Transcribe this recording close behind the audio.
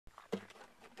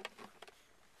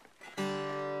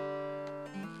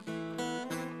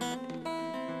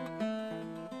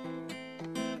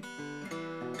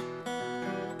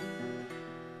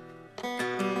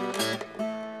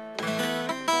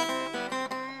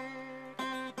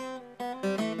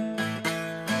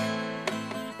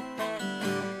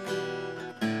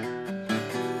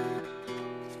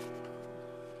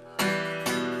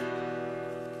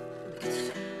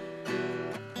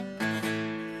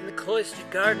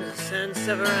cloistered gardens of Saint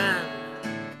Severin.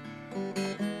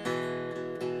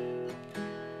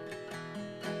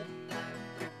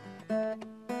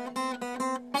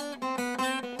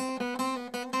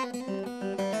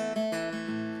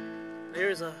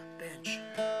 There's a bench,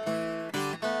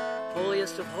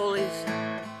 holiest of holies,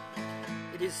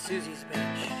 it is Susie's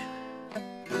bench.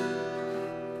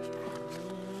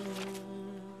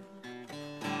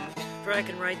 For I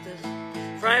can write this,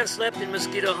 for I have slept in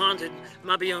mosquito-haunted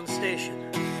Mabillon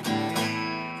Station,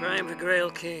 for I am the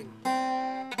Grail King,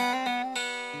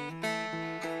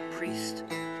 priest of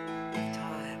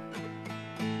time.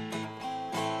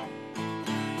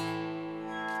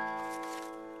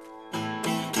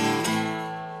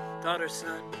 Daughter,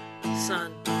 son,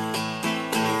 son,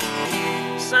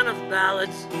 son of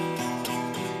ballads,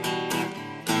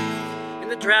 in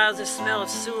the drowsy smell of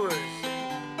sewers,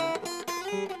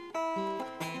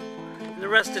 in the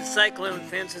rusted cyclone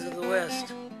fences of the west,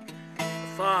 the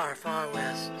far, far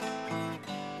west.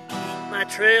 My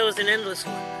trail is an endless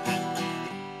one.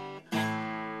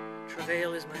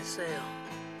 Travail is my sail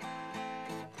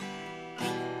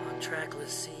on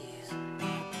trackless seas.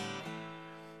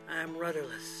 I am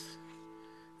rudderless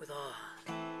with awe.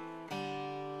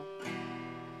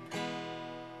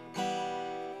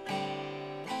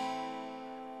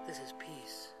 This is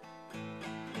peace.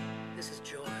 This is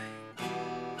joy.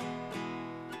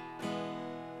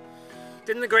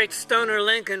 Didn't the great stoner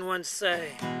Lincoln once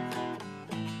say,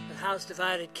 "The house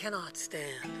divided cannot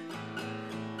stand"?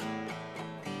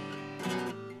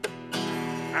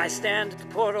 I stand at the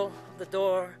portal of the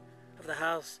door of the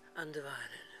house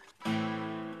undivided.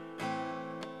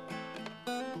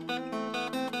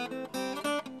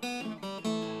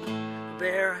 The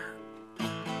bear,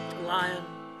 the lion,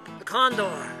 the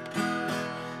condor,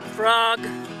 a frog,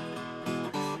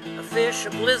 a fish,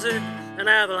 a blizzard, an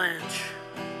avalanche.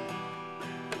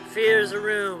 Fear's a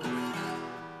room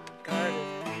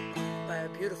guarded by a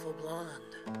beautiful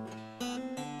blonde.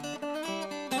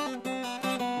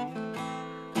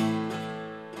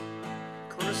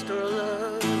 Corner store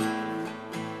love,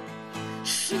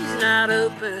 she's not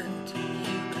open to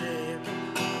you, babe.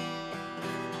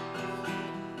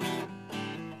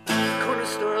 Corner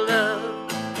store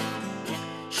love,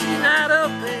 she's not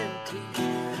open to you.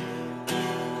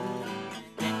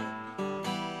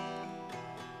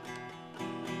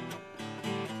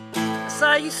 I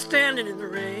saw you standing in the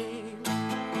rain,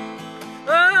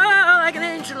 oh, like an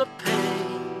angel of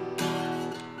pain,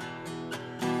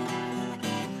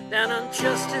 down on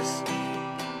Justice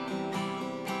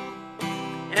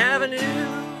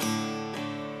Avenue.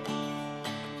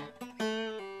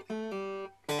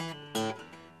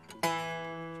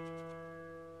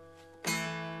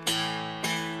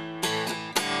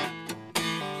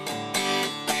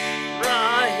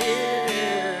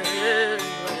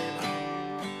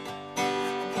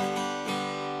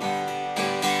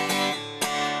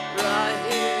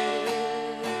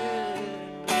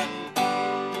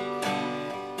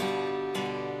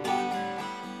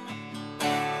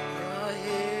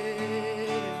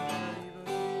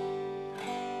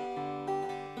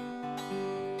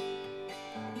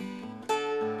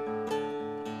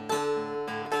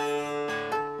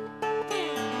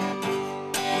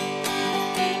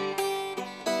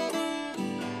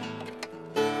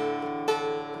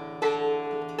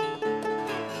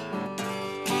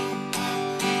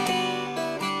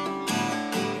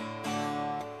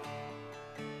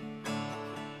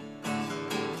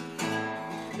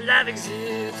 Life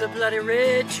exudes a bloody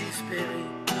red juice, baby.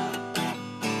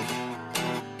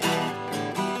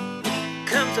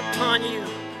 Comes upon you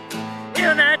in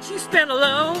a night you spend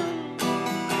alone.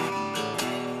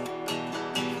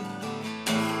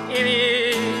 If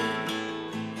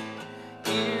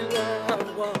you are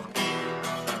walking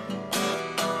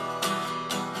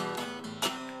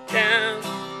down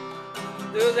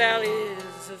those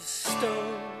alleys of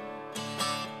stone,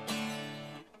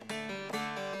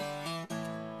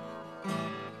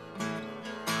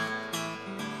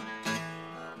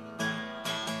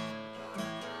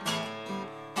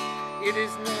 it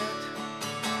is not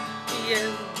the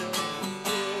end of the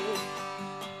world.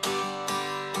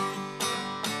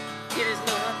 It is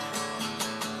not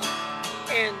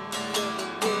the end of the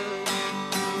world.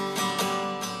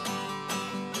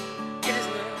 It is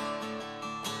not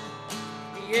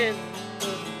the end of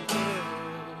the world.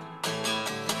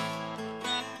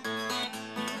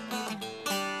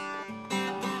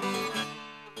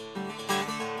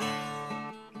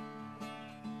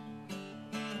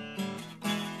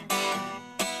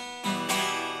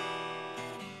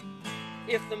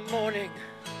 If the morning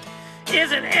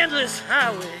is an endless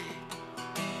highway,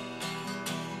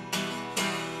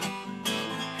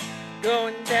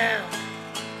 going down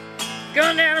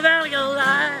the valley of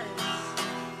lies,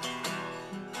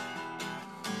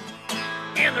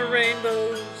 and the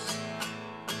rainbows,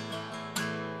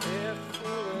 they're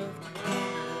full of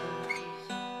promise.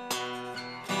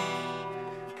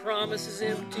 Promise is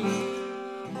empty,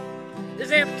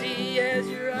 as empty as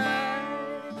your eyes.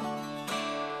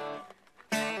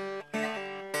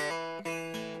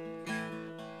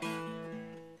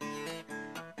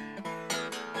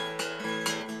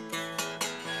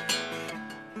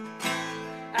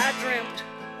 I dreamt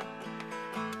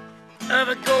of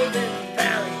a golden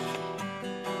valley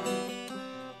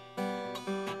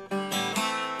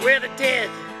where the dead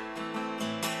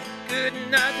could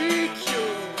not be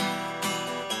cured.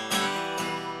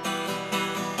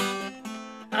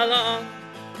 Along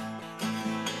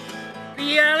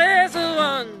the alleys of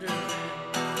wonder,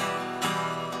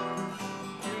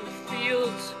 through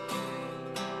fields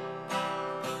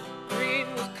green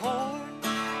with corn,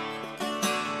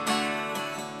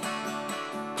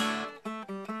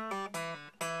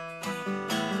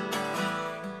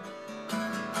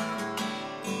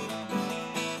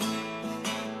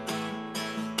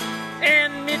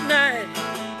 and midnight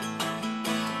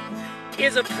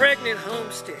is a pregnant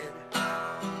homestead.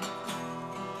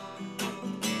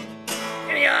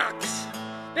 And the ox,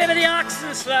 baby, the ox in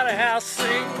the slaughterhouse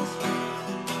sings.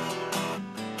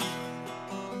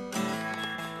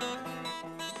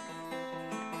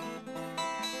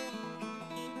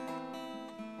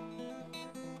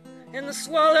 And the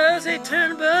swallows, they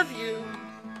turn above you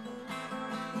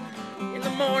in the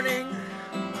morning,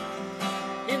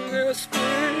 in the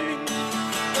spring.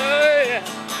 Oh yeah.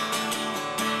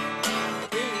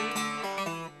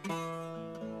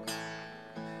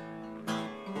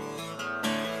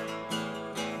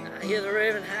 I hear the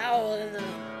raven howl in the,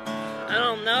 I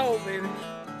don't know, baby.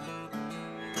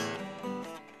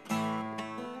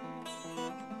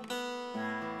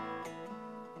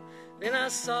 Then I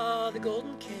saw the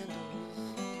golden candles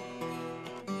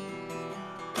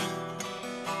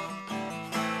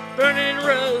burning in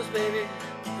rows, baby,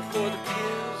 before the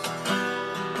pews.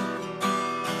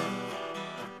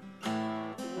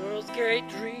 The world's great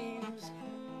dreams,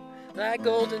 like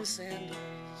golden sandals,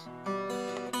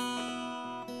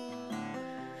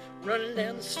 running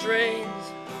down the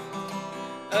strains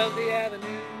of the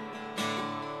avenue.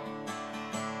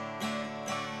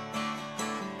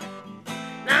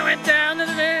 Now I went down to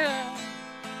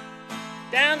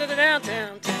the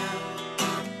downtown town,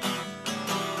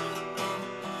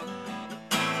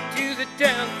 to the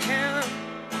downtown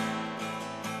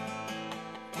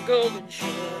Golden Shore,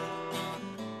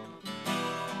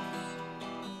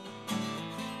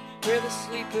 where the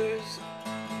sleepers,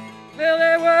 well,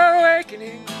 they were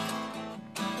awakening.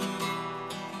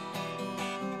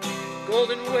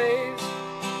 Golden waves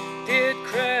did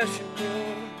crash and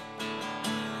roar.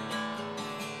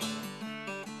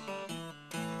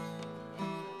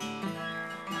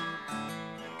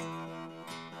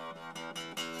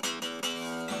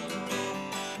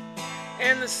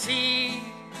 And the sea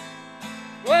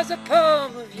was a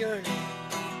poem of yearning,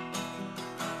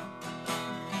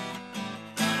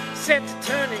 set to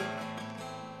turning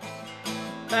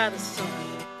by the sun.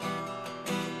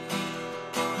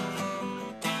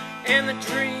 And the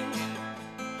dreams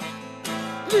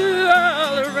blew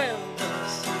all around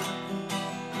us,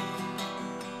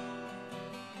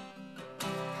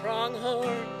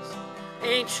 pronghorns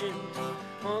ancient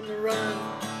on the run.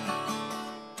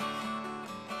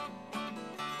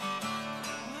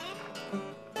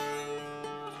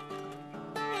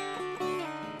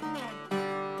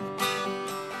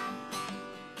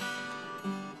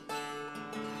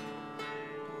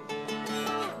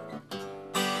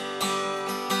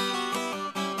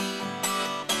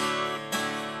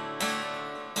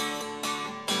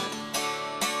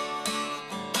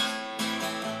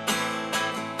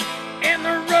 And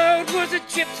the road was a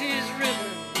gypsy's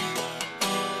river,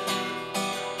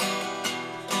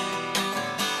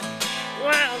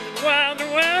 wound and wound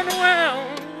and wound and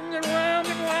wound and wound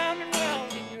and wound and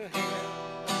wound in your hair.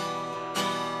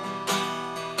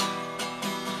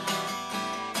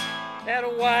 That a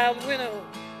wild winnow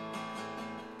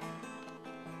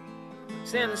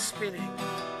sent us spinning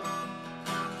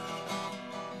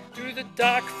through the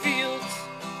dark fields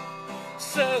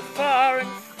so far and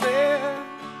fair.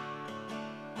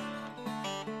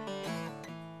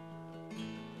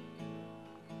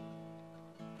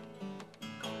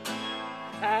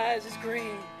 Eyes as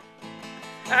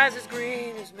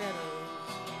green as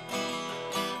meadows,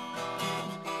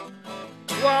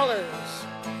 swallows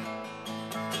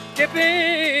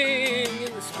dipping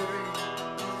in the spring,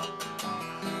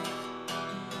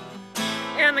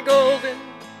 and the golden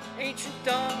ancient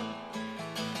dawn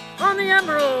on the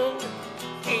emerald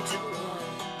ancient one,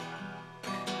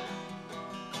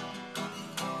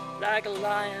 like a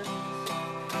lion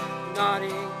nodding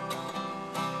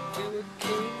to a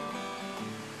king.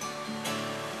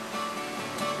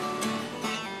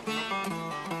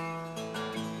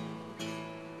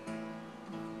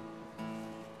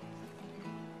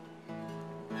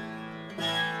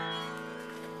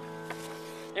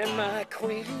 And my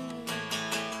queen,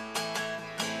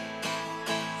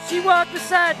 she walked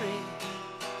beside me,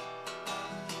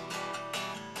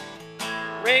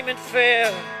 raiment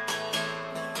fair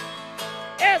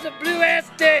as a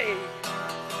blue-ass day.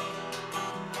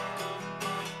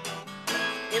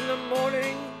 In the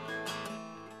morning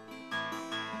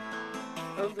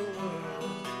of the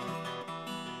world,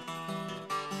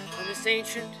 on this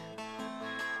ancient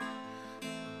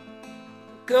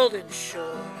golden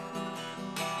shore,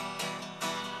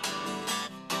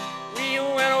 we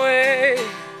went away,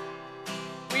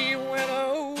 we went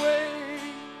away.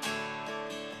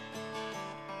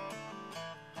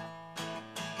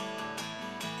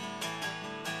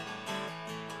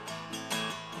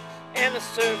 And the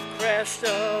surf crashed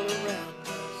all around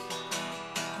us,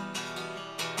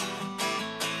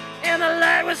 and the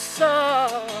light was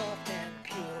soft and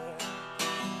pure,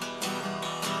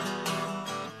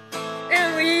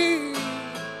 and we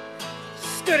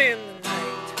stood in the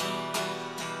night,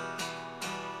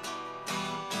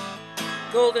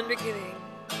 golden beginning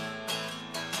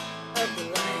of the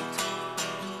light,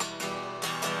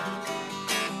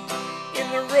 in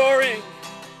the roaring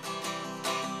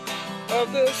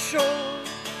of the shore.